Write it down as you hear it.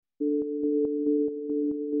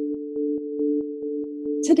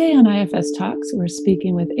Today on IFS Talks, we're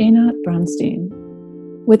speaking with Einat Bronstein.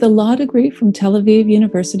 With a law degree from Tel Aviv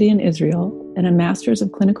University in Israel and a master's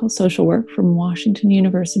of clinical social work from Washington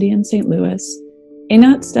University in St. Louis,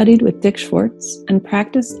 Einat studied with Dick Schwartz and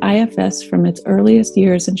practiced IFS from its earliest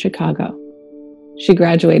years in Chicago. She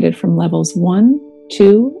graduated from levels 1,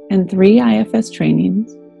 2, and 3 IFS trainings,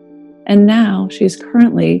 and now she's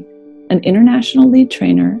currently an international lead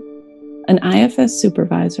trainer, an IFS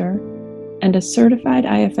supervisor, and a certified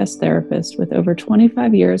IFS therapist with over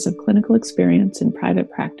 25 years of clinical experience in private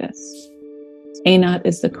practice. Einat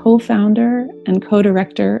is the co-founder and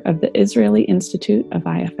co-director of the Israeli Institute of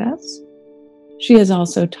IFS. She has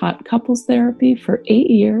also taught couples therapy for 8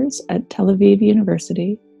 years at Tel Aviv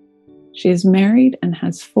University. She is married and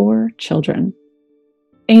has 4 children.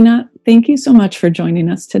 Einat, thank you so much for joining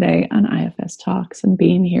us today on IFS Talks and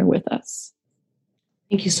being here with us.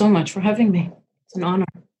 Thank you so much for having me. It's an honor.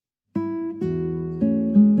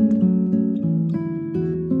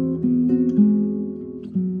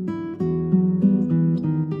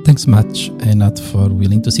 Thanks much, Einat, for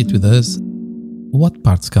willing to sit with us. What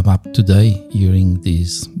parts come up today hearing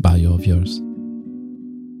this bio of yours?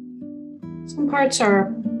 Some parts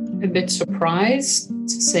are a bit surprised,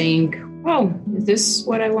 saying, "Oh, is this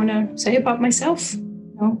what I want to say about myself?"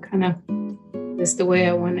 This is the way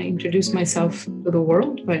I want to introduce myself to the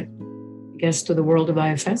world, but I guess to the world of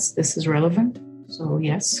IFS, this is relevant. So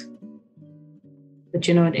yes. But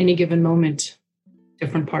at any given moment,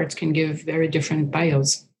 different parts can give very different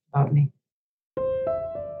bios about me.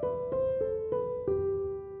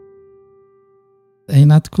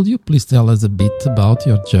 Einat, could you please tell us a bit about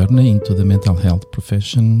your journey into the mental health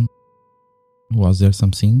profession? Was there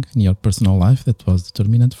something in your personal life that was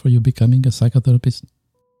determinant for you becoming a psychotherapist?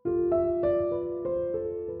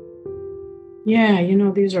 Yeah,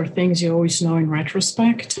 these are things you always know in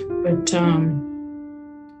retrospect. But,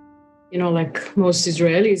 like most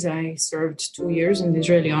Israelis, I served 2 years in the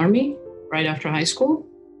Israeli army right after high school.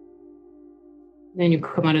 Then you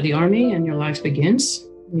come out of the army and your life begins.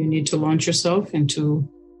 You need to launch yourself into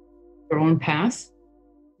your own path.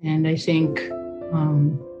 And I think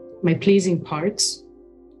my pleasing parts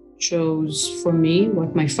chose for me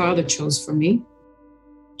what my father chose for me,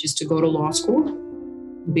 which is to go to law school,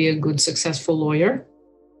 be a good, successful lawyer.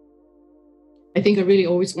 I think I really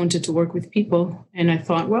always wanted to work with people. And I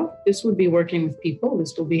thought, well, this would be working with people.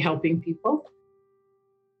 This will be helping people.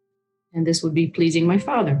 And this would be pleasing my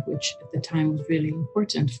father, which at the time was really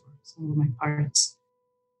important for some of my parts.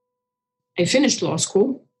 I finished law school,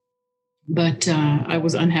 but I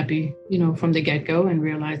was unhappy, from the get-go and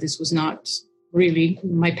realized this was not really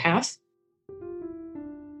my path,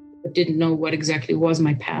 but didn't know what exactly was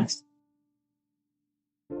my path.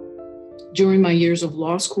 During my years of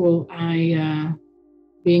law school,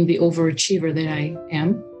 being the overachiever that I am,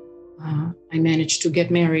 I managed to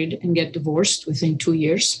get married and get divorced within 2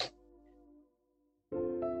 years.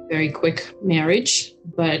 Very quick marriage,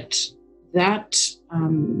 but that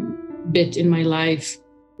bit in my life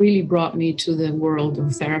really brought me to the world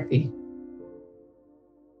of therapy.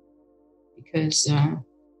 Because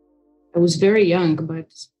I was very young, but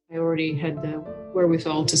I already had the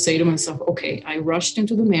wherewithal to say to myself, okay, I rushed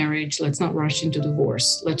into the marriage. Let's not rush into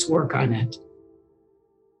divorce. Let's work on it.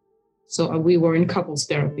 So we were in couples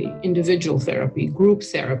therapy, individual therapy, group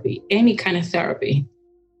therapy, any kind of therapy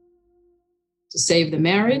to save the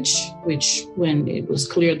marriage, which when it was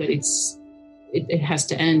clear that it has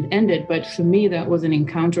to end, ended. But for me, that was an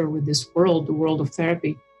encounter with this world, the world of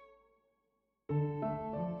therapy.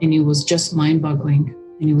 And it was just mind-boggling.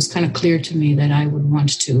 And it was kind of clear to me that I would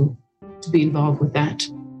want to be involved with that.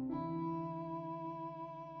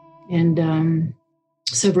 And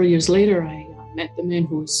several years later, I met the man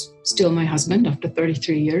who's still my husband after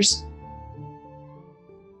 33 years.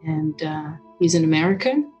 And he's an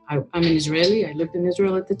American. I'm an Israeli. I lived in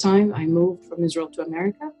Israel at the time. I moved from Israel to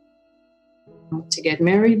America to get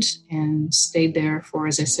married and stayed there for,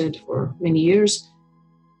 as I said, for many years.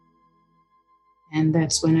 And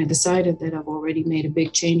that's when I decided that I've already made a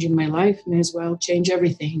big change in my life, may as well change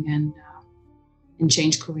everything and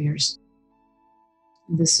change careers.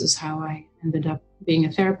 And this is how I ended up being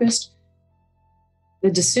a therapist.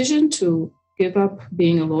 The decision to give up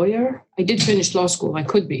being a lawyer, I did finish law school, I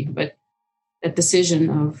could be, but that decision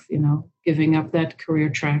of, giving up that career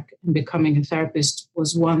track and becoming a therapist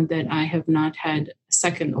was one that I have not had a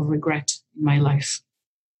second of regret in my life.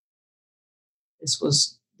 This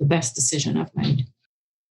was the best decision I've made.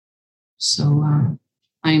 So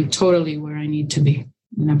I am totally where I need to be,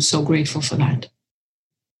 and I'm so grateful for that.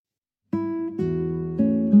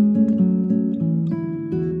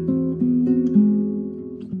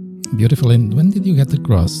 beautiful. And when did you get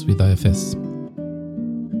across with IFS?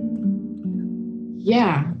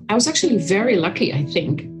 Yeah, I was actually very lucky, I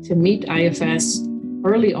think, to meet IFS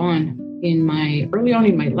early on in my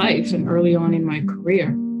life and early on in my career.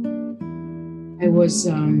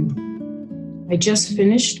 I just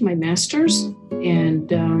finished my master's and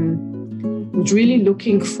was really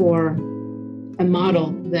looking for a model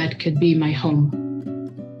that could be my home.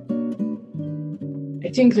 I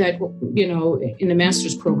think that, in the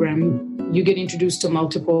master's program, you get introduced to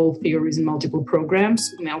multiple theories and multiple programs,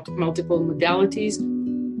 multiple modalities,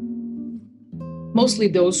 mostly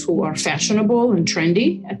those who are fashionable and trendy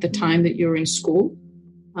at the time that you're in school.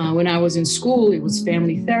 When I was in school, it was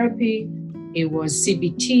family therapy, it was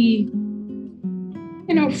CBT,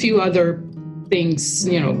 a few other things,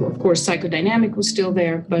 of course, psychodynamic was still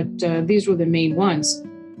there, but these were the main ones.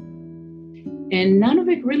 And none of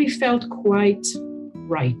it really felt quite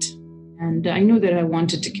right. And I knew that I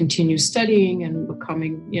wanted to continue studying and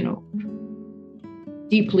becoming,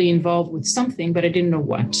 deeply involved with something, but I didn't know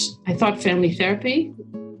what. I thought family therapy,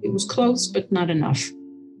 it was close, but not enough.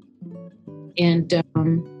 And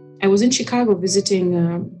I was in Chicago visiting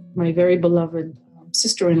my very beloved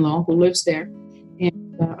sister-in-law who lives there.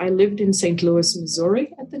 And I lived in St. Louis,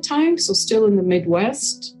 Missouri at the time, so still in the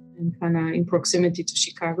Midwest and kind of in proximity to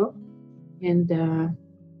Chicago. And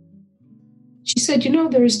she said,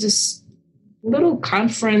 there's this little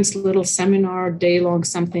conference, little seminar, day-long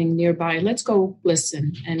something nearby. Let's go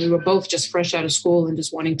listen. And we were both just fresh out of school and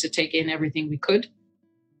just wanting to take in everything we could.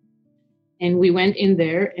 And we went in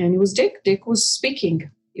there, and it was Dick. Dick was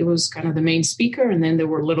speaking. It was kind of the main speaker, and then there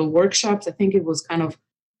were little workshops. I think it was kind of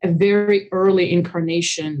a very early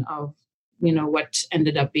incarnation of, what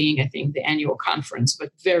ended up being, I think, the annual conference,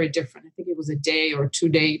 but very different. I think it was a day or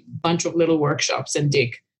 2-day bunch of little workshops and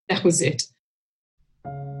Dick. That was it.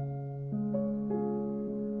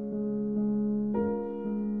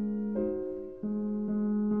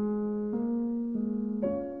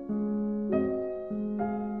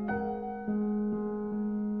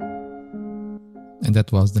 And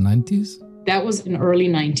that was the 90s? That was in early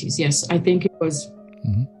 90s, yes. I think it was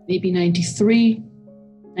maybe 93,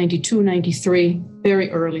 92, 93, very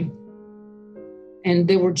early. And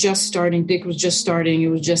they were just starting. Dick was just starting. It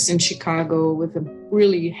was just in Chicago with a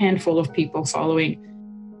really handful of people following.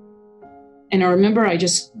 And I remember I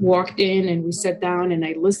just walked in and we sat down and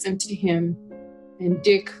I listened to him. And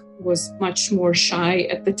Dick was much more shy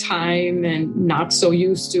at the time and not so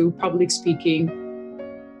used to public speaking.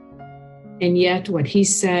 And yet what he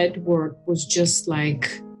said was just like,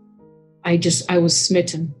 I was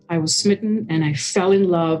smitten. I was smitten and I fell in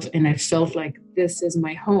love and I felt like this is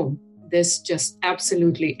my home. This just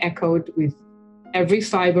absolutely echoed with every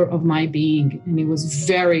fiber of my being. And it was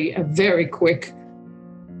a very quick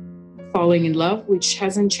falling in love, which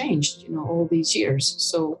hasn't changed, all these years.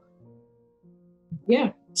 So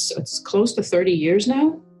yeah, so it's close to 30 years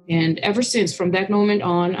now. And ever since, from that moment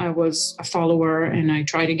on, I was a follower and I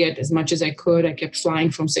tried to get as much as I could. I kept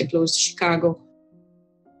flying from St. Louis to Chicago.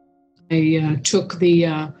 I took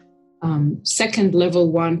the second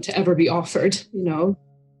level 1 to ever be offered,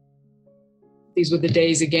 These were the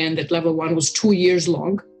days, again, that level 1 was 2 years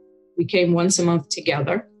long. We came once a month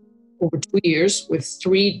together over 2 years with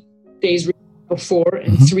 3 days before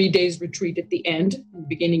and 3 days retreat at the end, the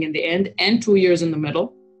beginning and the end, and 2 years in the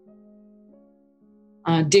middle.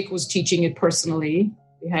 Dick was teaching it personally.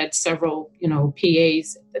 We had several,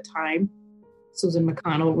 PAs at the time. Susan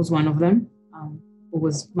McConnell was one of them, who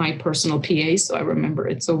was my personal PA, so I remember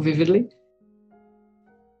it so vividly.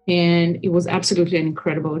 And it was absolutely an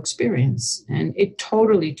incredible experience. And it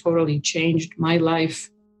totally, totally changed my life.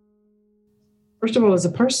 First of all, as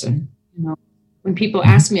a person, when people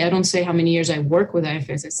ask me, I don't say how many years I work with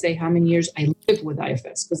IFS. I say how many years I live with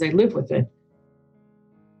IFS, because I live with it.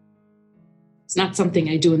 It's not something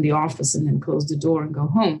I do in the office and then close the door and go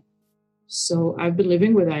home. So I've been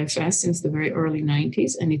living with IFS since the very early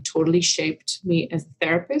 90s, and it totally shaped me as a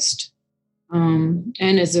therapist, and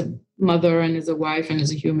as a mother and as a wife and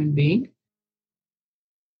as a human being.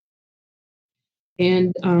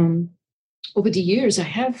 And over the years, I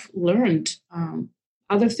have learned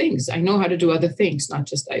other things. I know how to do other things, not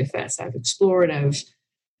just IFS. I've explored, I've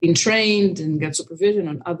been trained and got supervision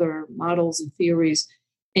on other models and theories.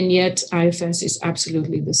 And yet IFS is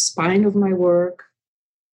absolutely the spine of my work.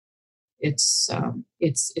 It's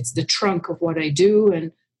the trunk of what I do.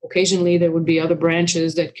 And occasionally there would be other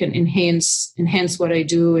branches that can enhance what I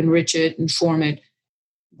do, enrich it, inform it.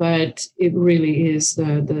 But it really is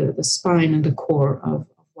the spine and the core of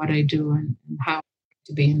what I do and how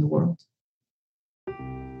to be in the world.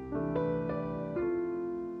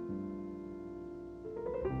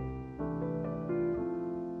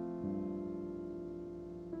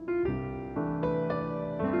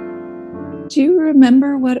 Do you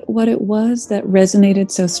remember what it was that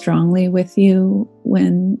resonated so strongly with you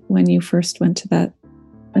when you first went to that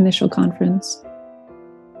initial conference?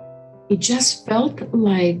 It just felt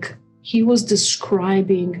like he was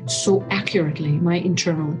describing so accurately my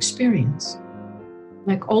internal experience.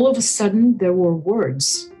 Like all of a sudden there were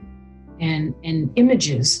words and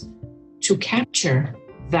images to capture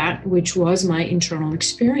that which was my internal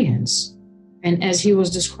experience. And as he was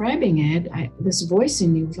describing it, this voice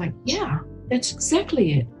in me was like, yeah, that's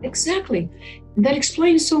exactly it. Exactly. And that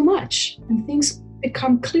explains so much. And things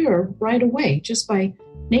become clearer right away just by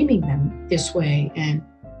naming them this way and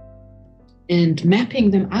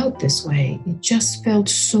mapping them out this way. It just felt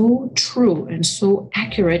so true and so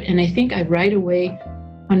accurate. And I think I right away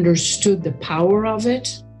understood the power of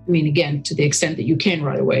it. I mean, again, to the extent that you can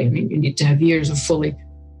right away. I mean, you need to have years of fully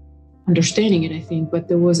understanding it, I think. But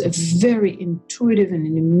there was a very intuitive and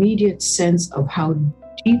an immediate sense of how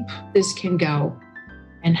deep this can go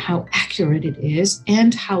and how accurate it is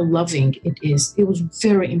and how loving it is. It was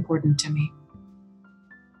very important to me.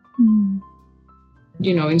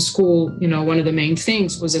 You know, in school, you know, one of the main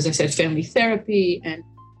things was, as I said, family therapy and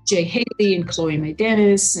Jay Haley and Chloe May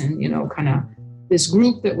Dennis and, you know, kind of this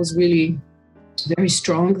group that was really very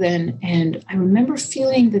strong then. And I remember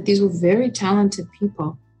feeling that these were very talented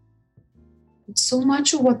people. But so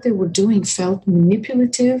much of what they were doing felt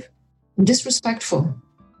manipulative and disrespectful.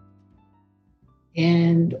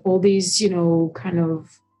 And all these, you know, kind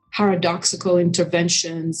of paradoxical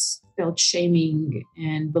interventions felt shaming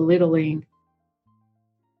and belittling.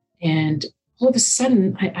 And all of a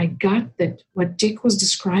sudden, I got that what Dick was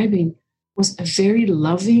describing was a very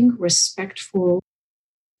loving, respectful,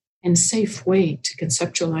 and safe way to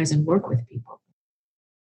conceptualize and work with people.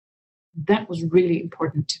 That was really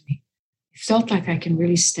important to me. It felt like I can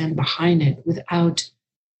really stand behind it without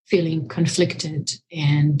feeling conflicted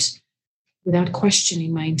and without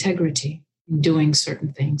questioning my integrity in doing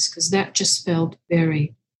certain things, because that just felt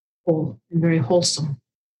very whole and very wholesome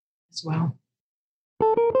as well.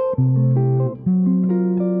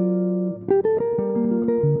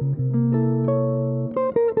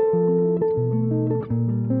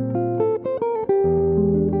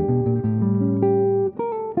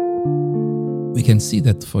 We can see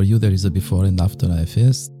that for you there is a before and after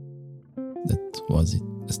IFS. That was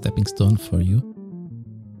a stepping stone for you.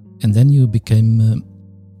 And then you became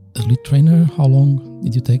a lead trainer. How long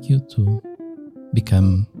did it take you to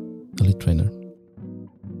become a lead trainer?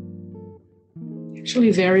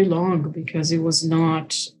 Actually very long, because it was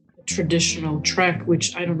not a traditional track,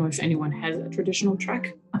 which I don't know if anyone has a traditional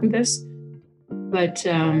track on this. But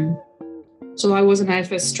so I was an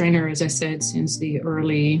IFS trainer, as I said, since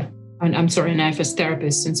an IFS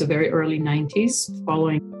therapist since the very early 90s,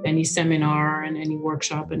 following any seminar and any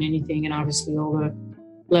workshop and anything, and obviously all the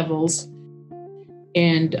levels.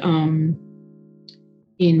 And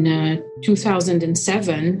in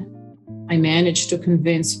 2007, I managed to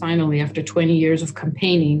convince, finally, after 20 years of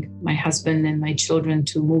campaigning, my husband and my children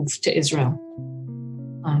to move to Israel.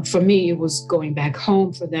 For me, it was going back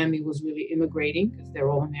home. For them, it was really immigrating, because they're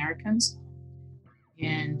all Americans.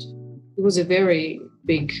 And it was a very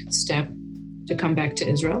big step to come back to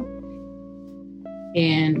Israel.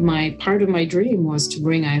 And part of my dream was to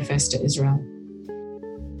bring IFS to Israel.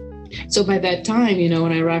 So by that time, you know,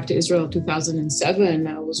 when I arrived to Israel in 2007,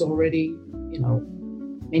 I was already, you know,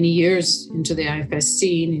 many years into the IFS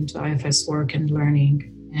scene, into IFS work and learning.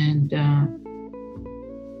 And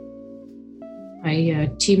I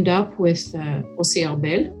teamed up with Ossi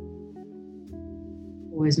Arbel,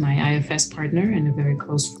 who is my IFS partner and a very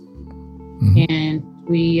close friend. Mm-hmm. And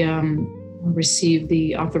we received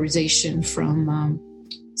the authorization from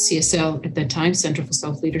CSL at that time, Center for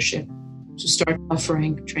Self-Leadership, to start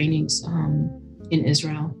offering trainings in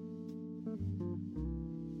Israel.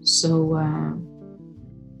 So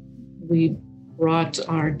we brought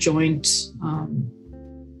our joint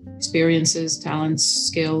experiences, talents,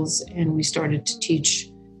 skills, and we started to teach.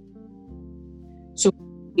 So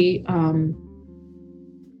we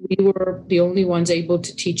were the only ones able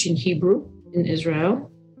to teach in Hebrew in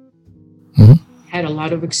Israel. Mm-hmm. Had a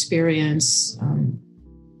lot of experience.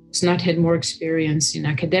 Snut had more experience in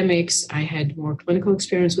academics. I had more clinical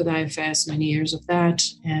experience with IFS, many years of that.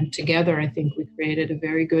 And together, I think we created a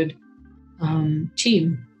very good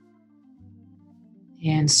team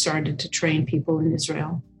and started to train people in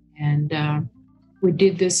Israel. And we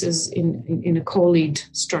did this as in a co-lead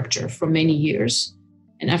structure for many years.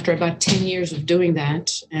 And after about 10 years of doing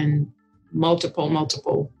that and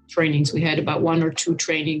multiple trainings, we had about 1 or 2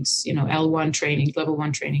 trainings, you know, L1 trainings, level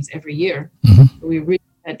 1 trainings every year. Mm-hmm. We really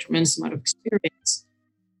had a tremendous amount of experience.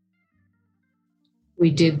 we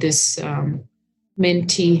did this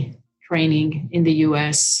mentee training in the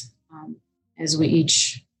US as we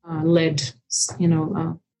each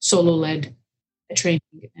solo-led a training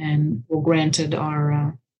and were granted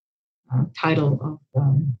our title of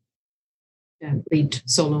lead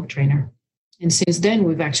solo trainer. And since then,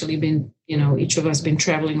 we've actually been, each of us been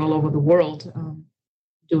traveling all over the world,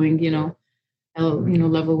 doing,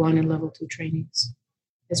 level 1 and level 2 trainings,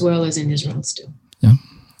 as well as in Israel still. Yeah,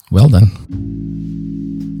 well done.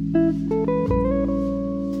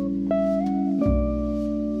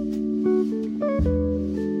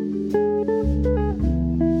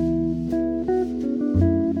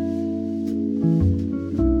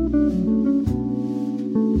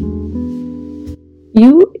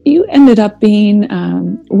 You ended up being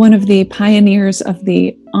one of the pioneers of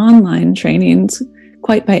the online trainings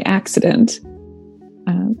quite by accident.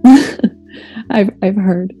 I've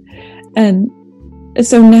heard, and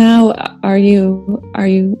so now are you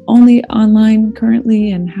only online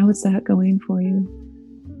currently, and how is that going for you?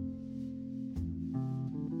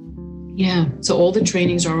 Yeah, so all the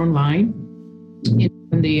trainings are online.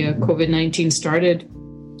 When the COVID-19 started,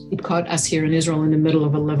 it caught us here in Israel in the middle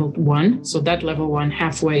of a level 1. So that level 1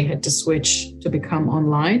 halfway had to switch to become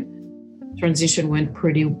online. Transition went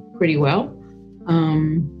pretty well.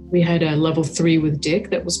 We had a level 3 with Dick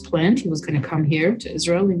that was planned. He was going to come here to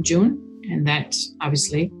Israel in June. And that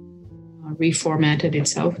obviously reformatted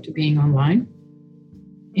itself to being online.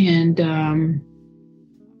 And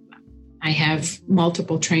I have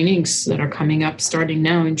multiple trainings that are coming up starting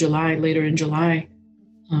now in July, later in July.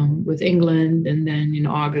 With England, and then in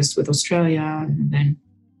August with Australia, and then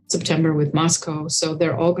September with Moscow. So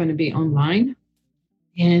they're all going to be online.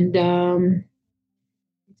 And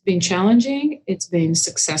it's been challenging. It's been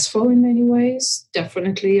successful in many ways.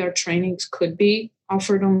 Definitely our trainings could be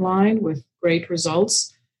offered online with great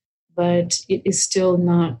results, but it is still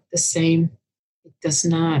not the same. It does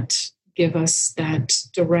not give us that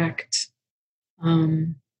direct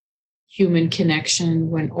human connection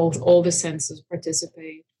when all the senses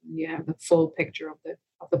participate. You have the full picture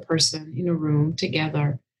of the person in a room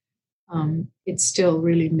together. It's still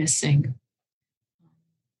really missing.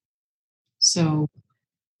 So,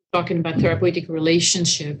 talking about therapeutic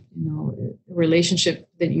relationship, a relationship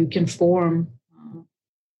that you can form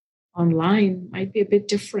online might be a bit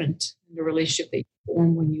different than the relationship that you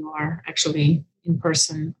form when you are actually in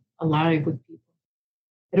person, alive with people.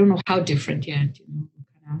 I don't know how different yet.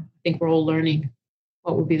 I think we're all learning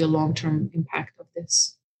what will be the long-term impact of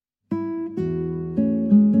this.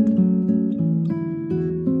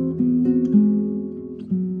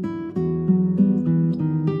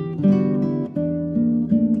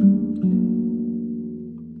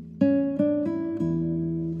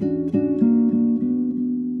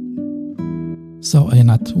 So,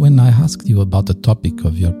 Einat, when I asked you about the topic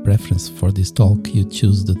of your preference for this talk, you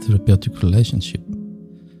chose the therapeutic relationship.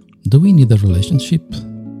 Do we need a relationship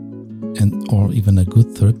or even a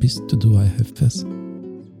good therapist to do IFS?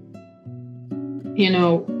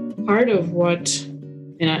 Part of what,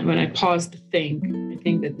 when I pause to think, I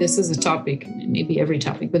think that this is a topic, maybe every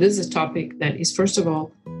topic, but this is a topic that is, first of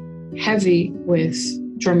all, heavy with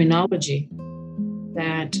terminology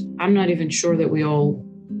that I'm not even sure that we all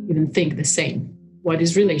even think the same. What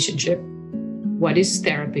is relationship? What is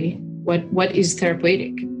therapy? What is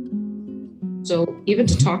therapeutic? So even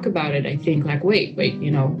to talk about it, I think wait,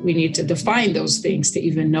 we need to define those things to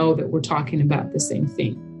even know that we're talking about the same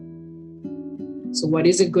thing. So what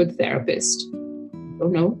is a good therapist? I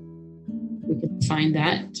don't know. We can find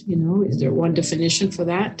that, is there one definition for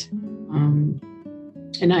that?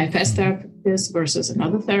 An IFS therapist versus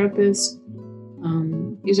another therapist.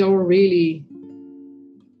 These are really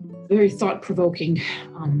very thought-provoking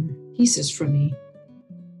pieces for me.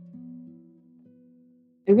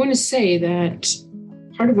 I want to say that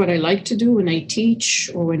part of what I like to do when I teach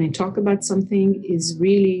or when I talk about something is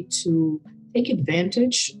really to take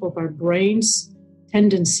advantage of our brain's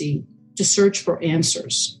tendency to search for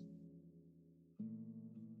answers.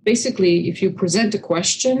 Basically, if you present a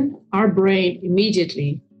question, our brain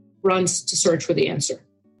immediately runs to search for the answer.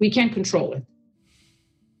 We can't control it.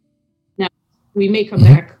 Now, we may come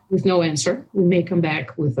back with no answer. We may come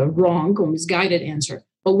back with a wrong or misguided answer,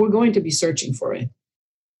 but we're going to be searching for it.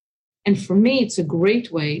 And for me, it's a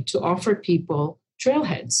great way to offer people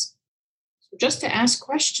trailheads. So just to ask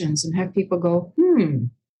questions and have people go,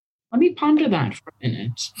 let me ponder that for a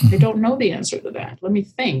minute. I don't know the answer to that. Let me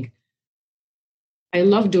think. I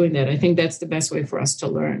love doing that. I think that's the best way for us to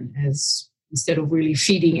learn, is instead of really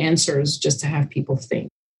feeding answers, just to have people think.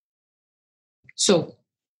 So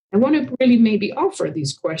I want to really maybe offer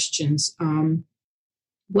these questions.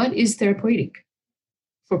 What is therapeutic?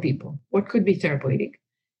 for people? What could be therapeutic?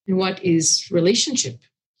 And what is relationship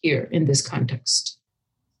here in this context?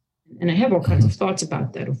 And I have all kinds of thoughts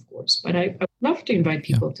about that, of course, but I would love to invite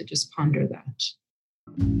people to just ponder that.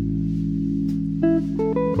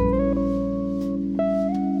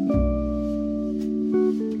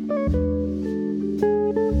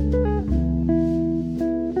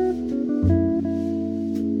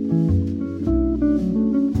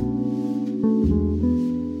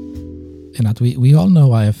 And we all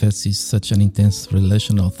know IFS is such an intense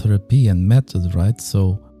relational therapy and method, right?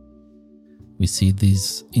 So we see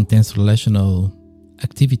this intense relational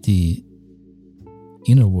activity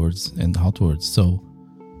inwards and outwards. So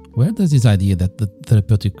where does this idea that the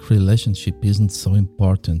therapeutic relationship isn't so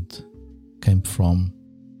important came from?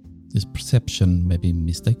 This perception may be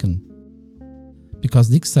mistaken. Because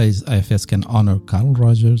Dick says IFS can honor Carl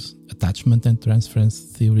Rogers' attachment and transference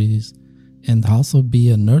theories and also be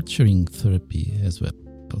a nurturing therapy as well.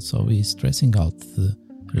 So he's stressing out the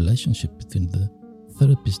relationship between the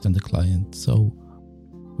therapist and the client. So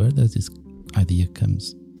where does this idea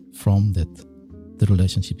comes from that the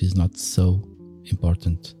relationship is not so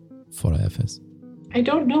important for IFS? I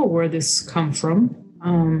don't know where this come from.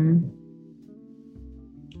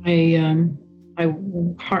 I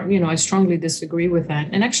strongly disagree with that.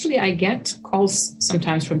 And actually, I get calls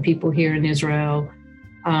sometimes from people here in Israel.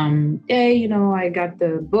 Hey, I got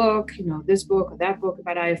the book, this book or that book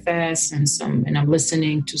about IFS, and I'm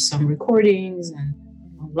listening to some recordings and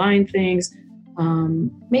online things.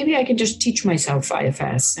 Maybe I can just teach myself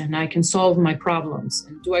IFS and I can solve my problems.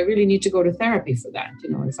 And do I really need to go to therapy for that?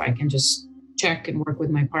 If I can just check and work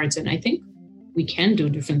with my parts. And I think we can do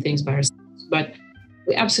different things by ourselves, but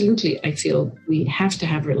I feel we have to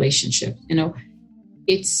have relationship.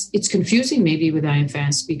 It's confusing maybe with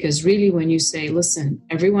IFS because really when you say, listen,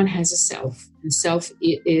 everyone has a self, and self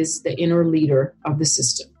is the inner leader of the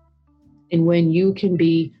system. And when you can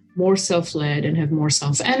be more self-led and have more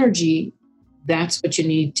self-energy, that's what you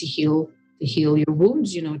need to heal your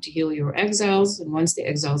wounds, to heal your exiles. And once the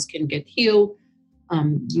exiles can get healed,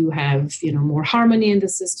 you have, more harmony in the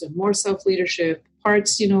system, more self-leadership,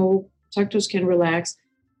 parts, protectors can relax.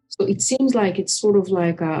 So it seems like it's sort of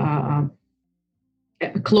like a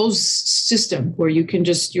closed system where you can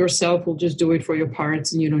yourself will just do it for your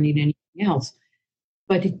parts and you don't need anything else.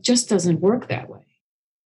 But it just doesn't work that way.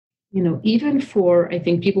 Even for, I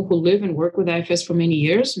think, people who live and work with IFS for many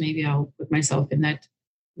years, maybe I'll put myself in that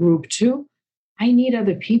group too. I need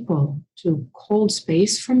other people to hold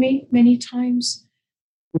space for me many times,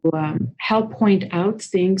 to help point out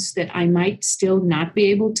things that I might still not be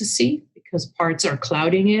able to see because parts are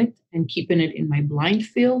clouding it and keeping it in my blind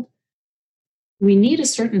field. We need a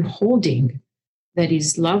certain holding that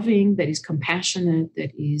is loving, that is compassionate,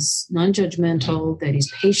 that is non-judgmental, that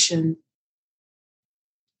is patient.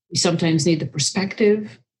 We sometimes need the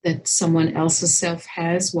perspective that someone else's self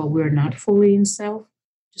has while we're not fully in self,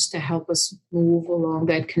 just to help us move along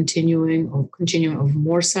that continuum of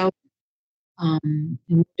more self, and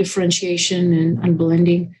differentiation and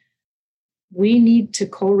unblending. We need to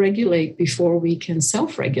co-regulate before we can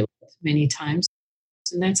self-regulate many times.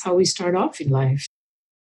 And that's how we start off in life.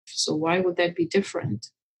 So why would that be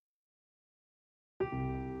different?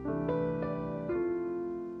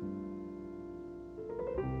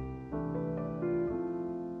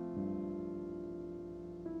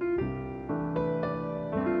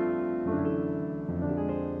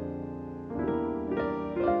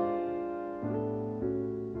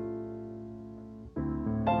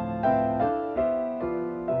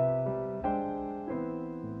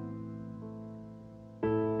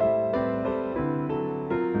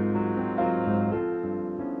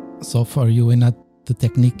 So for you, the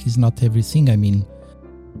technique is not everything. I mean,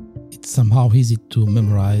 it's somehow easy to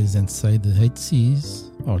memorize and say the 8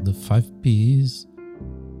 C's or the 5 P's,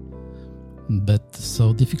 but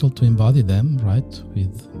so difficult to embody them, right?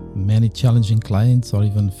 With many challenging clients or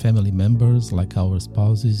even family members like our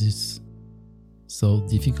spouses, it's so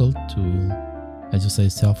difficult to, as you say,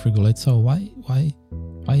 self-regulate. So why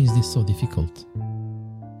is this so difficult?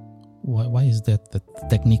 Why is that the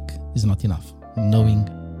technique is not enough? Knowing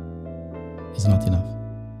is not enough.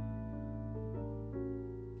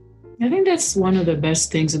 I think that's one of the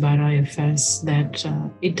best things about IFS, that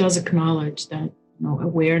it does acknowledge that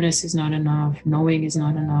awareness is not enough, knowing is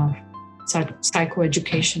not enough,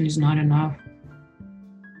 psychoeducation is not enough.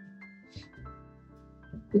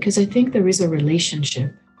 Because I think there is a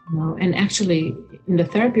relationship, and actually in the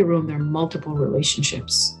therapy room there are multiple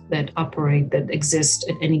relationships that operate, that exist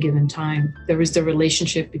at any given time. There is the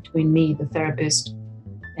relationship between me, the therapist,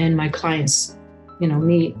 and my clients,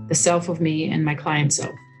 me, the self of me and my client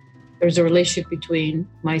self. There's a relationship between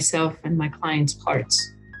myself and my client's parts.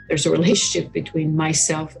 There's a relationship between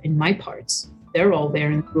myself and my parts. They're all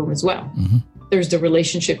there in the room as well. Mm-hmm. There's the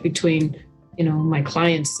relationship between, my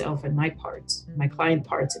client's self and my parts, my client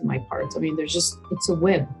parts and my parts. I mean, it's a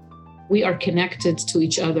web. We are connected to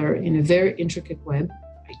each other in a very intricate web.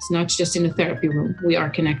 It's not just in a therapy room. We are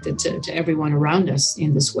connected to everyone around us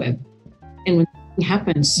in this web. And when something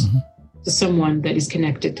happens to someone that is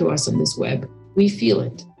connected to us on this web, we feel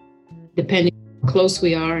it, depending on how close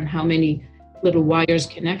we are and how many little wires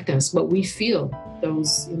connect us. But we feel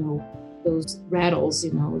those rattles,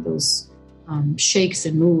 those shakes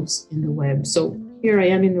and moves in the web. So here I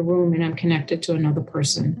am in the room and I'm connected to another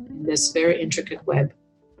person in this very intricate web,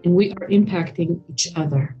 and we are impacting each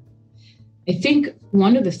other. I think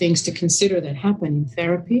one of the things to consider that happen in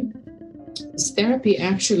therapy is therapy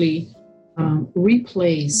actually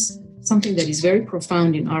replays something that is very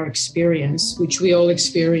profound in our experience, which we all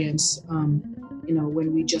experience,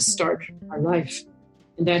 when we just start our life.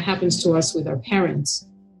 And that happens to us with our parents.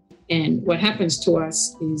 And what happens to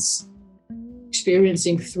us is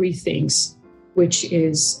experiencing three things, which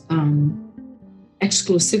is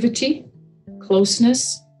exclusivity,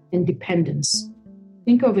 closeness, and dependence.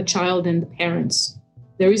 Think of a child and the parents.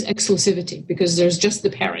 There is exclusivity because there's just the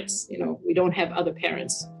parents. We don't have other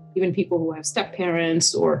parents. Even people who have step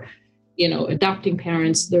parents or, adopting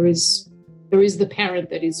parents, there is the parent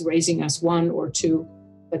that is raising us, one or two,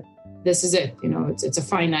 but this is it. It's a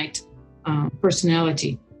finite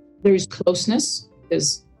personality. There is closeness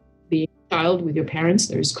because being a child with your parents,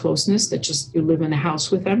 there is closeness that just you live in a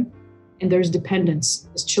house with them. And there's dependence.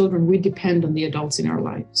 As children, we depend on the adults in our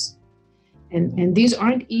lives. And these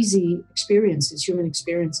aren't easy experiences, human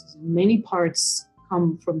experiences. Many parts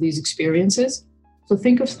come from these experiences. So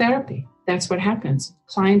think of therapy. That's what happens.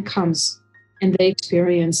 Client comes and they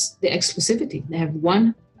experience the exclusivity. They have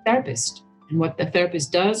one therapist. And what the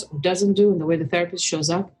therapist does or doesn't do and the way the therapist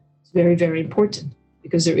shows up is very, very important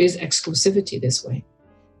because there is exclusivity this way.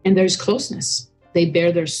 And there's closeness. They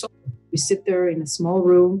bear their soul. We sit there in a small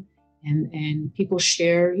room and people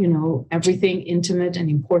share, everything intimate and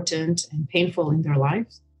important and painful in their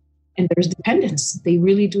lives. And there's dependence. They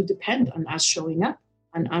really do depend on us showing up,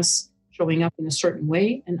 on us showing up in a certain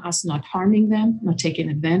way, and us not harming them, not taking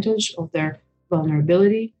advantage of their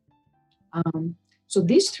vulnerability. So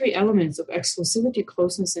these three elements of exclusivity,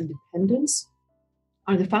 closeness, and dependence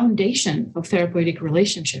are the foundation of therapeutic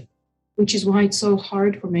relationship, which is why it's so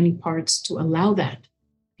hard for many parts to allow that.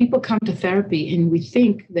 People come to therapy and we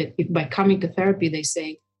think that if by coming to therapy, they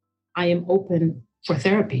say, I am open for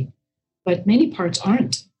therapy. But many parts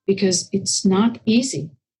aren't, because it's not easy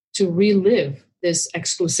to relive this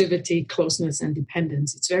exclusivity, closeness, and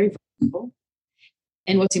dependence. It's very vulnerable.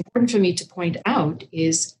 And what's important for me to point out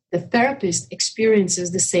is the therapist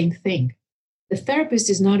experiences the same thing. The therapist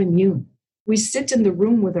is not immune. We sit in the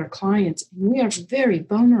room with our clients and we are very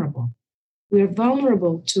vulnerable. We are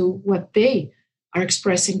vulnerable to what they are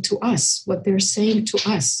expressing to us, what they're saying to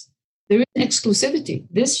us. There is exclusivity.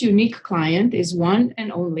 This unique client is one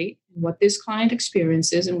and only. What this client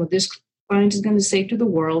experiences and what this client is going to say to the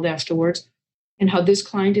world afterwards and how this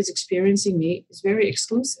client is experiencing me is very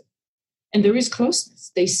exclusive. And there is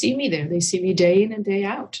closeness. They see me there. They see me day in and day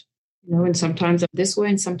out, and sometimes I'm this way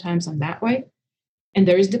and sometimes I'm that way. And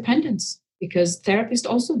there is dependence because therapists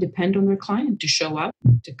also depend on their client to show up,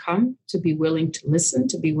 to come, to be willing to listen,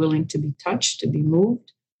 to be willing to be touched, to be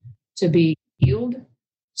moved, to be healed.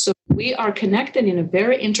 So we are connected in a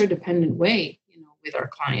very interdependent way, with our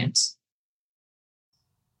clients.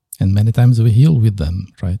 And many times we heal with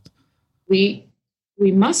them, right? We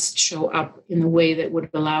must show up in a way that would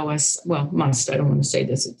allow us, I don't want to say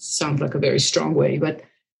this, it sounds like a very strong way, but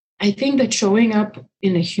I think that showing up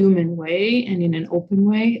in a human way and in an open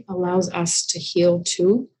way allows us to heal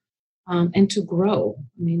too, and to grow.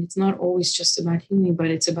 I mean, it's not always just about healing,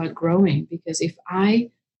 but it's about growing. Because if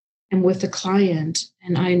I am with a client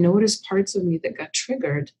and I notice parts of me that got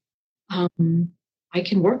triggered, I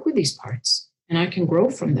can work with these parts and I can grow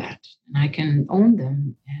from that and I can own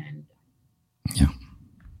them. And yeah.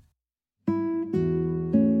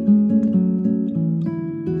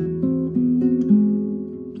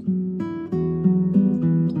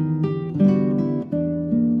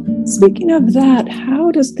 Speaking of that,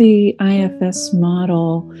 how does the IFS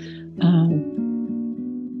model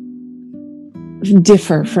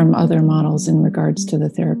differ from other models in regards to the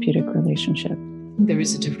therapeutic relationship? There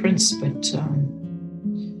is a difference, but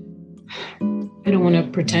I don't want to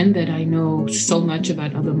pretend that I know so much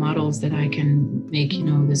about other models that I can make,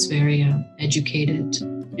 this very educated,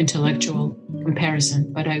 intellectual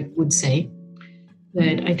comparison. But I would say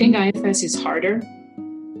that I think IFS is harder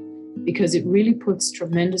because it really puts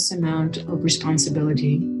tremendous amount of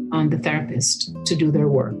responsibility on the therapist to do their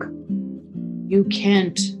work. You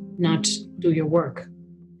can't not do your work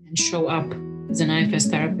and show up as an IFS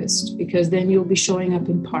therapist, because then you'll be showing up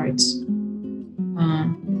in parts.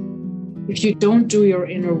 If you don't do your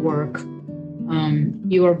inner work,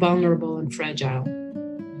 you are vulnerable and fragile,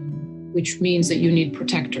 which means that you need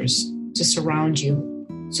protectors to surround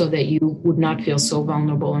you so that you would not feel so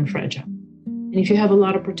vulnerable and fragile. And if you have a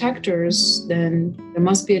lot of protectors, then there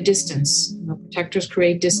must be a distance. Protectors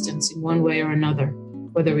create distance in one way or another,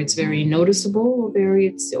 whether it's very noticeable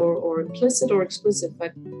or implicit or explicit,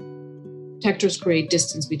 but protectors create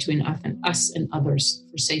distance between us and others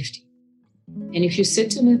for safety. And if you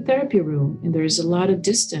sit in a therapy room and there is a lot of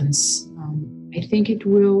distance, I think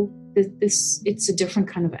it's a different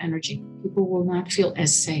kind of energy. People will not feel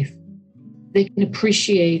as safe. They can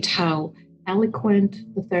appreciate how eloquent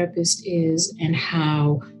the therapist is and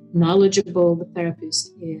how knowledgeable the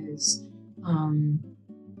therapist is.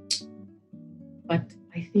 But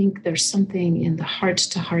I think there's something in the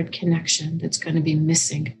heart-to-heart connection that's going to be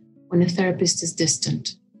missing when a therapist is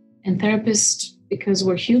distant. And therapists, because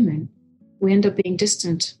we're human, we end up being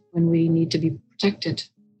distant when we need to be protected.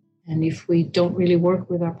 And if we don't really work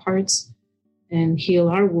with our parts and heal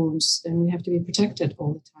our wounds, then we have to be protected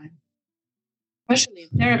all the time. Especially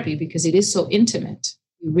in therapy, because it is so intimate.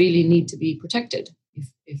 You really need to be protected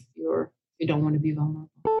if you don't want to be vulnerable.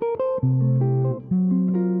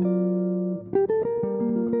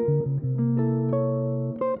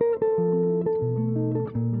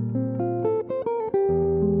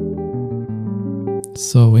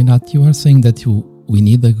 So, Einat, you are saying that we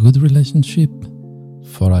need a good relationship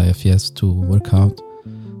for IFS to work out,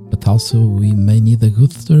 but also we may need a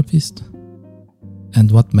good therapist.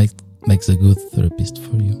 And what makes a good therapist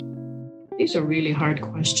for you? These are really hard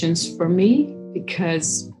questions for me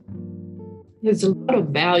because there's a lot of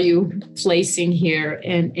value placing here.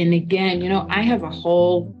 And again, I have a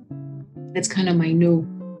whole, that's kind of my new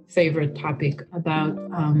favorite topic about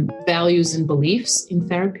values and beliefs in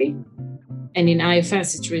therapy. And in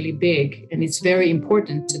IFS, it's really big and it's very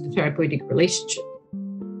important to the therapeutic relationship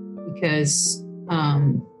because,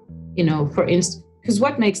 for instance, because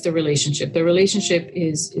what makes the relationship? The relationship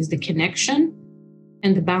is the connection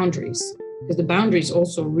and the boundaries. Because the boundaries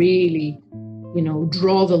also really,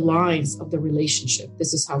 draw the lines of the relationship.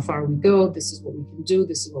 This is how far we go. This is what we can do.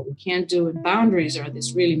 This is what we can't do. And boundaries are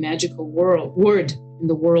this really magical word in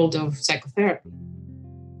the world of psychotherapy.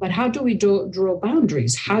 But how do we draw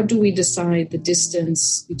boundaries? How do we decide the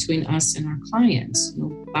distance between us and our clients?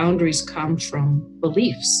 Boundaries come from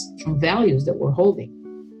beliefs, from values that we're holding.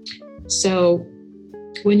 So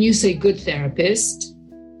when you say good therapist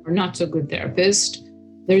or not so good therapist,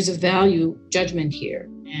 there's a value judgment here.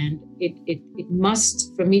 And it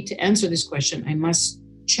must, for me to answer this question, I must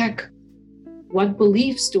check what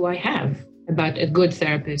beliefs do I have about a good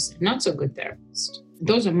therapist and not so good therapist.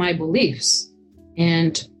 Those are my beliefs.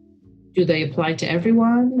 And do they apply to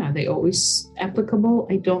everyone? Are they always applicable?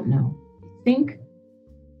 I don't know. I think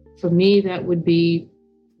for me, that would be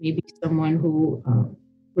maybe someone who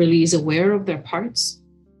really is aware of their parts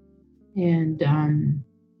and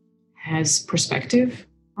has perspective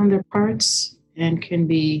on their parts and can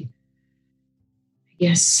be,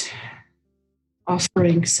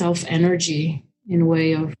 offering self-energy in a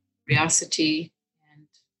way of curiosity and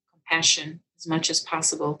compassion as much as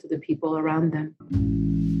possible to the people around them.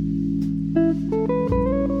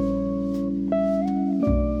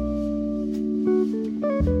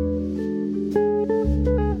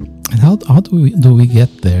 And how do we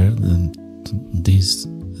get there? This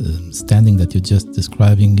standing that you're just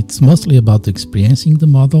describing, it's mostly about experiencing the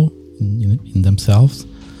model in themselves,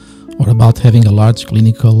 or about having a large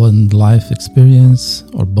clinical and life experience,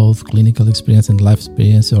 or both clinical experience and life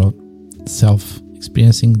experience, or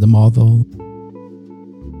self-experiencing the model.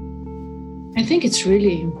 I think it's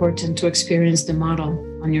really important to experience the model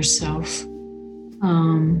on yourself,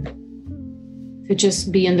 to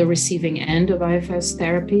just be in the receiving end of IFS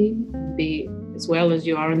therapy, be as well as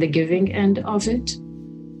you are on the giving end of it.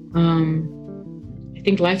 I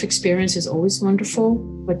think life experience is always wonderful,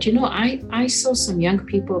 but I saw some young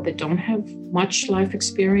people that don't have much life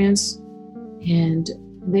experience, and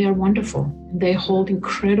they are wonderful. They hold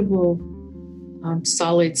incredible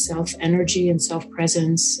solid self-energy and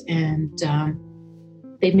self-presence, and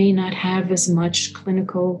they may not have as much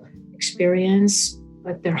clinical experience,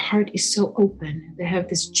 but their heart is so open. They have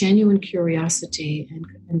this genuine curiosity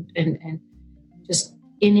and just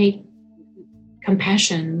innate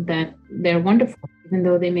compassion that they're wonderful, even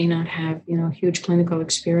though they may not have, huge clinical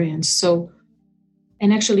experience. So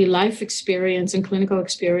And actually life experience and clinical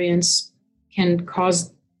experience can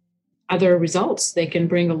cause other results. They can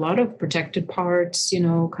bring a lot of protected parts,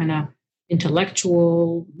 kind of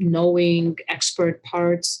intellectual, knowing, expert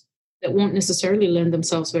parts that won't necessarily lend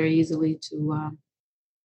themselves very easily to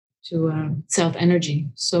self-energy.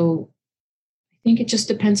 So I think it just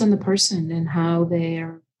depends on the person and how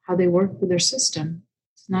they work with their system.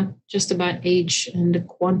 It's not just about age and the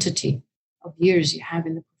quantity of years you have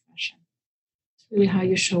in the profession. It's really how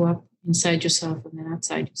you show up inside yourself and then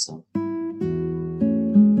outside yourself.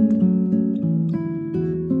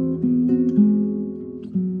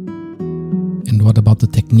 And what about the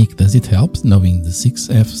technique? Does it help knowing the 6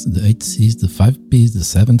 Fs, the 8 Cs, the 5 Ps, the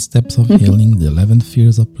 7 steps of healing, the 11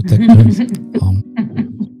 fears of protectors?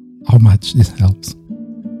 How much this helps?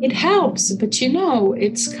 It helps, but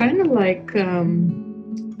it's kind of like,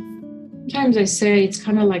 sometimes I say it's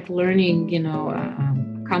kind of like learning,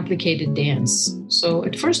 a complicated dance. So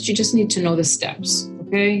at first you just need to know the steps,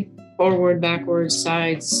 okay? Forward, backwards,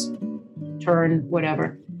 sides, turn,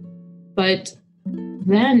 whatever. But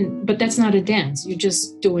that's not a dance. You're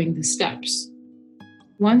just doing the steps.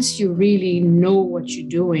 Once you really know what you're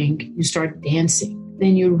doing, you start dancing.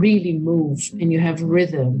 Then you really move and you have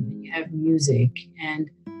rhythm, and you have music, and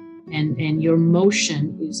your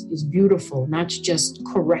motion is beautiful, not just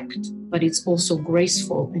correct, but it's also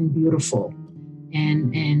graceful and beautiful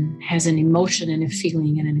and has an emotion and a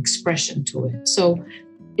feeling and an expression to it. So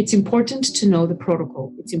it's important to know the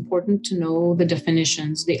protocol. It's important to know the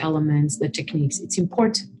definitions, the elements, the techniques. It's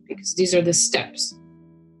important because these are the steps.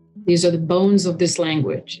 These are the bones of this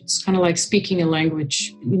language. It's kind of like speaking a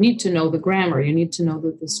language. You need to know the grammar. You need to know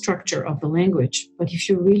the structure of the language. But if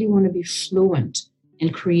you really want to be fluent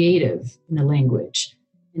and creative in a language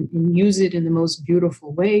and use it in the most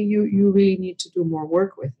beautiful way, you really need to do more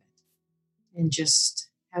work with it and just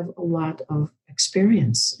have a lot of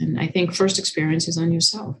experience. And I think first experience is on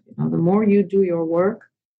yourself. The more you do your work,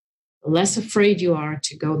 the less afraid you are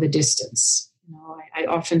to go the distance. I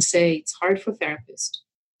often say it's hard for therapists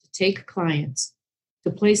to take clients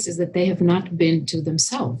to places that they have not been to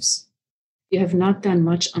themselves. You have not done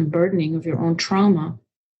much unburdening of your own trauma.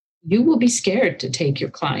 You will be scared to take your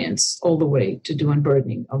clients all the way to do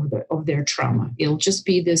unburdening of their trauma. It'll just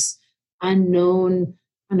be this unknown,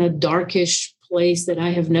 kind of darkish place that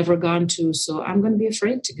I have never gone to, so I'm going to be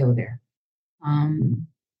afraid to go there. And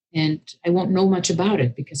I won't know much about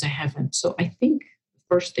it because I haven't. So I think the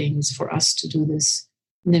first thing is for us to do this,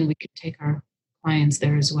 and then we can take our clients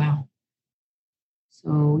there as well.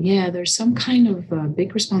 So yeah, there's some kind of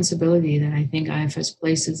big responsibility that I think IFS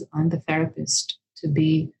places on the therapist to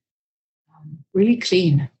be really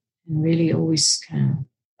clean and really always kind of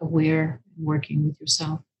aware and working with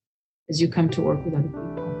yourself as you come to work with other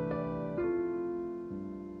people.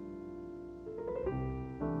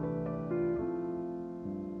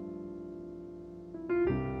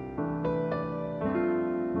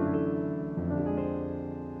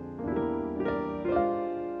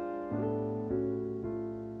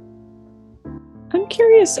 I'm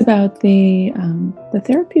curious about the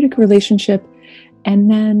therapeutic relationship,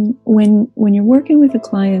 and then when you're working with a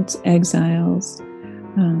client's exiles,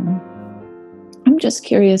 I'm just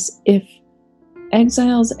curious if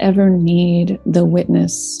exiles ever need the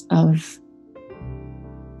witness of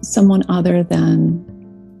someone other than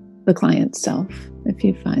the client's self, if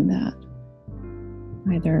you find that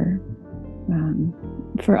either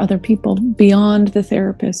for other people beyond the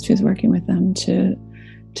therapist who's working with them to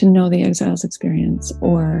know the exile's experience,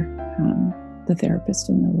 or the therapist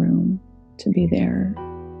in the room to be there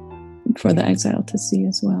for the exile to see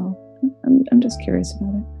as well. I'm just curious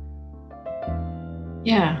about it.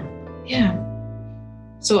 Yeah.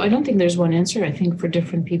 So I don't think there's one answer. I think for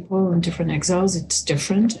different people and different exiles, it's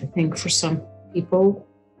different. I think for some people,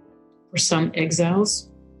 for some exiles,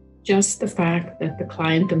 just the fact that the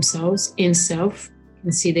client themselves in self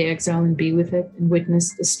can see the exile and be with it and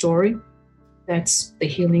witness the story, that's the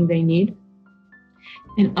healing they need.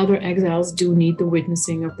 And other exiles do need the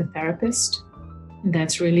witnessing of the therapist. And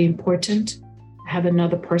that's really important. To have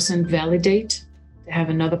another person validate, to have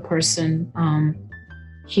another person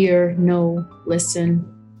hear, know, listen.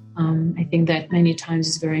 I think that many times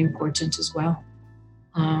is very important as well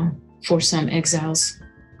for some exiles,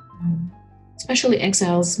 especially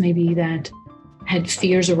exiles maybe that had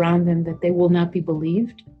fears around them that they will not be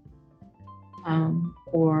believed,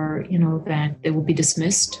 or that they will be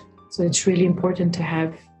dismissed. So it's really important to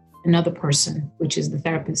have another person, which is the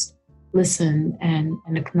therapist, listen and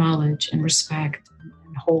acknowledge and respect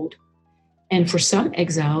and hold. And for some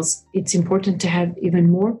exiles, it's important to have even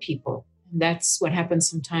more people. And that's what happens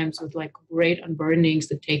sometimes with like great unburnings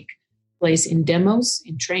that take place in demos,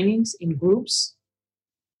 in trainings, in groups.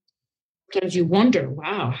 Sometimes you wonder,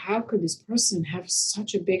 wow, how could this person have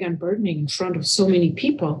such a big unburdening in front of so many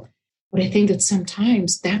people? But I think that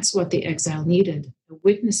sometimes that's what the exile needed, a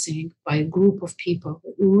witnessing by a group of people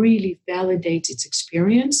that really validates its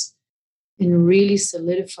experience and really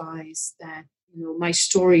solidifies that, my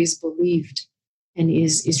story is believed and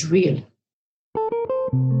is real.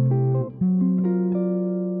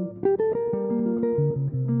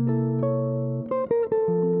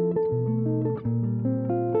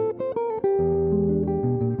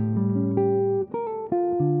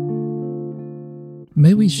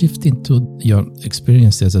 May we shift into your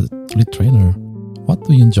experience as a lead trainer? What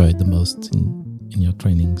do you enjoy the most in your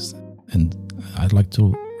trainings? And I'd like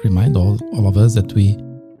to remind all of us that we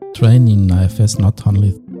train in IFS not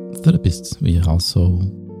only therapists, we also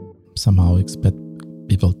somehow expect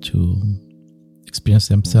people to experience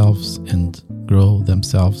themselves and grow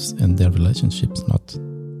themselves and their relationships, not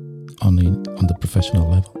only on the professional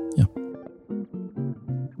level. Yeah.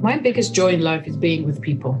 My biggest joy in life is being with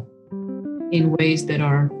people in ways that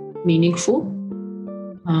are meaningful.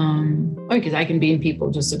 Because I can be in people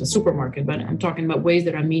just at a supermarket, but I'm talking about ways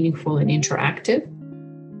that are meaningful and interactive.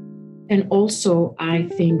 And also, I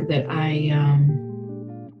think that I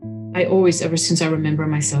always, ever since I remember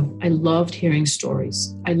myself, I loved hearing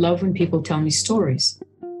stories. I love when people tell me stories.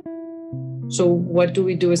 So what do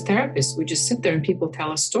we do as therapists? We just sit there and people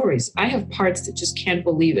tell us stories. I have parts that just can't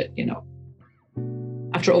believe it,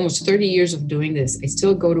 After almost 30 years of doing this, I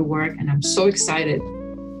still go to work and I'm so excited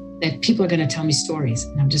that people are going to tell me stories,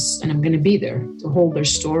 and I'm going to be there to hold their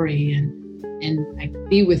story and I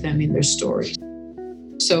be with them in their stories.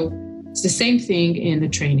 So it's the same thing in the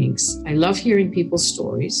trainings. I love hearing people's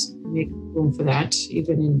stories. I make room for that,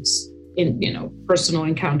 even in personal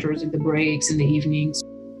encounters in the breaks, in the evenings.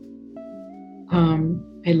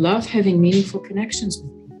 I love having meaningful connections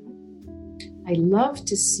with people. I love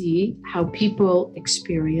to see how people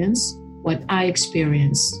experience what I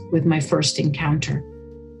experienced with my first encounter.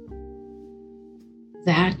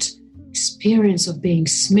 That experience of being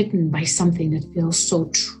smitten by something that feels so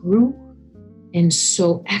true and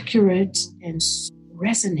so accurate and so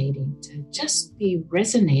resonating, to just be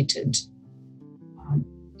resonated,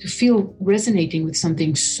 to feel resonating with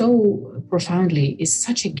something so profoundly is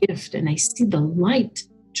such a gift. And I see the light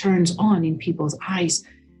turns on in people's eyes.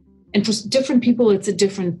 And for different people, it's at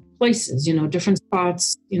different places, different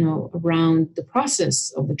spots, around the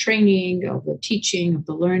process of the training, of the teaching, of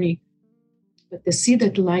the learning. But to see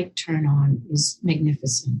that light turn on is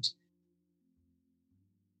magnificent.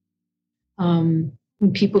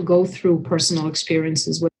 When people go through personal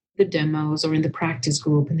experiences with the demos or in the practice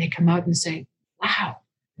group, and they come out and say, wow,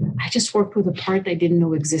 I just worked with a part I didn't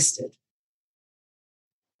know existed.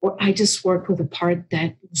 Or I just worked with a part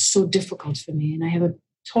that was so difficult for me, and I have a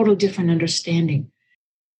total different understanding.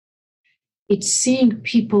 It's seeing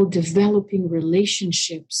people developing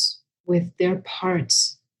relationships with their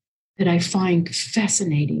parts that I find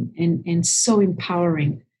fascinating and so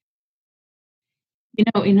empowering.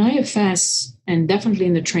 In IFS and definitely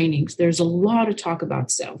in the trainings, there's a lot of talk about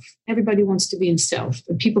self. Everybody wants to be in self,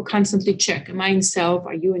 and people constantly check, am I in self?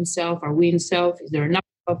 Are you in self? Are we in self? Is there enough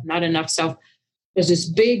self? Not enough self? There's this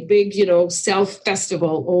big, self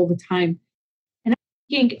festival all the time. And I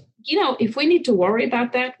think, if we need to worry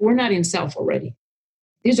about that, we're not in self already.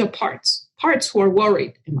 These are parts who are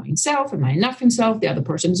worried. Am I in self? Am I enough in self? The other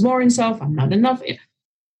person is more in self. I'm not enough.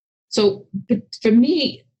 So but for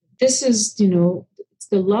me, this is, it's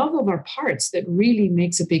the love of our parts that really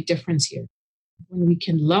makes a big difference here. When we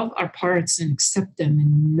can love our parts and accept them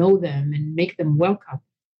and know them and make them welcome.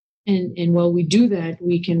 And while we do that,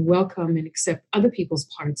 we can welcome and accept other people's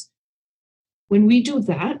parts. When we do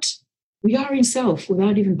that, we are in self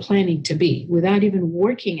without even planning to be, without even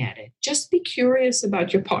working at it. Just be curious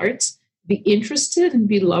about your parts, be interested and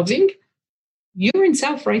be loving. You're in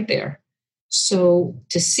self right there. So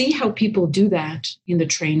to see how people do that in the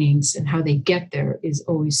trainings and how they get there is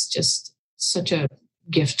always just such a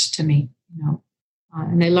gift to me,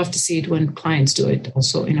 and I love to see it when clients do it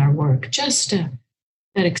also in our work. Just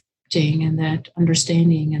that accepting and that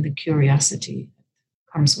understanding and the curiosity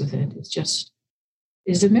that comes with it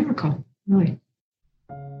is a miracle, really.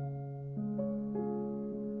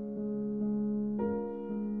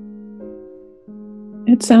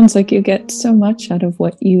 It sounds like you get so much out of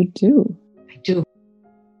what you do. I do.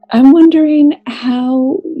 I'm wondering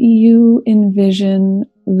how you envision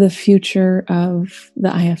the future of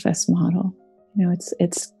the IFS model.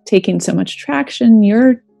 It's taking so much traction.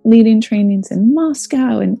 You're leading trainings in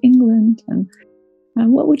Moscow and England. And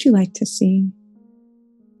what would you like to see?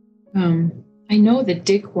 I know that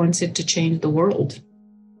Dick wants it to change the world,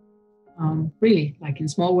 really, like in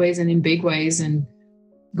small ways and in big ways, and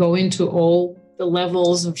go into all the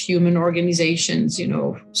levels of human organizations, you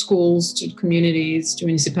know, schools to communities, to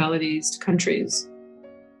municipalities, to countries.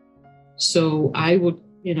 So I would,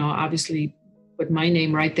 you know, obviously put my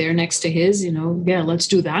name right there next to his, you know, yeah, let's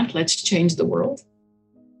do that. Let's change the world.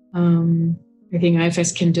 I think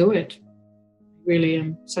IFS can do it. I really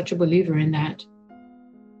am such a believer in that.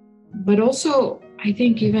 But also, I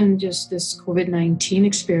think even just this COVID-19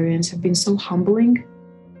 experience have been so humbling.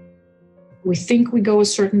 We think we go a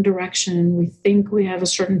certain direction. We think we have a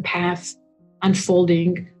certain path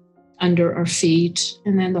unfolding under our feet.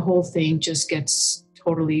 And then the whole thing just gets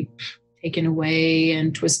totally taken away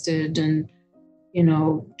and twisted and, you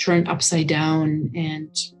know, turned upside down.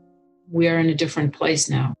 And we are in a different place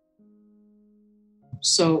now.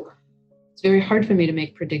 So it's very hard for me to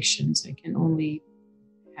make predictions. I can only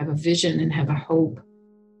have a vision and have a hope.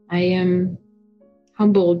 I am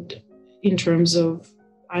humbled in terms of,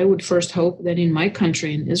 I would first hope that in my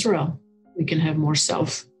country, in Israel, we can have more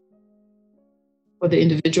self for the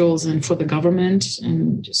individuals and for the government.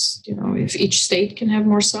 And just, you know, if each state can have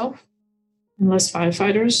more self and less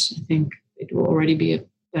firefighters, I think it will already be a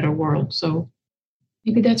better world. So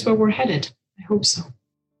maybe that's where we're headed. I hope so.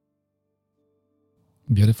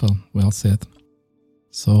 Beautiful. Well said.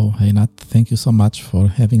 So, Einat, thank you so much for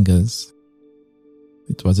having us.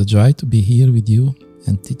 It was a joy to be here with you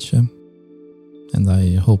and teach. And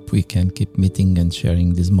I hope we can keep meeting and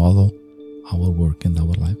sharing this model, our work and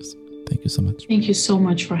our lives. Thank you so much. Thank you so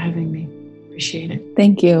much for having me. Appreciate it.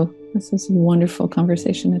 Thank you. This is a wonderful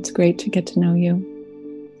conversation. It's great to get to know you.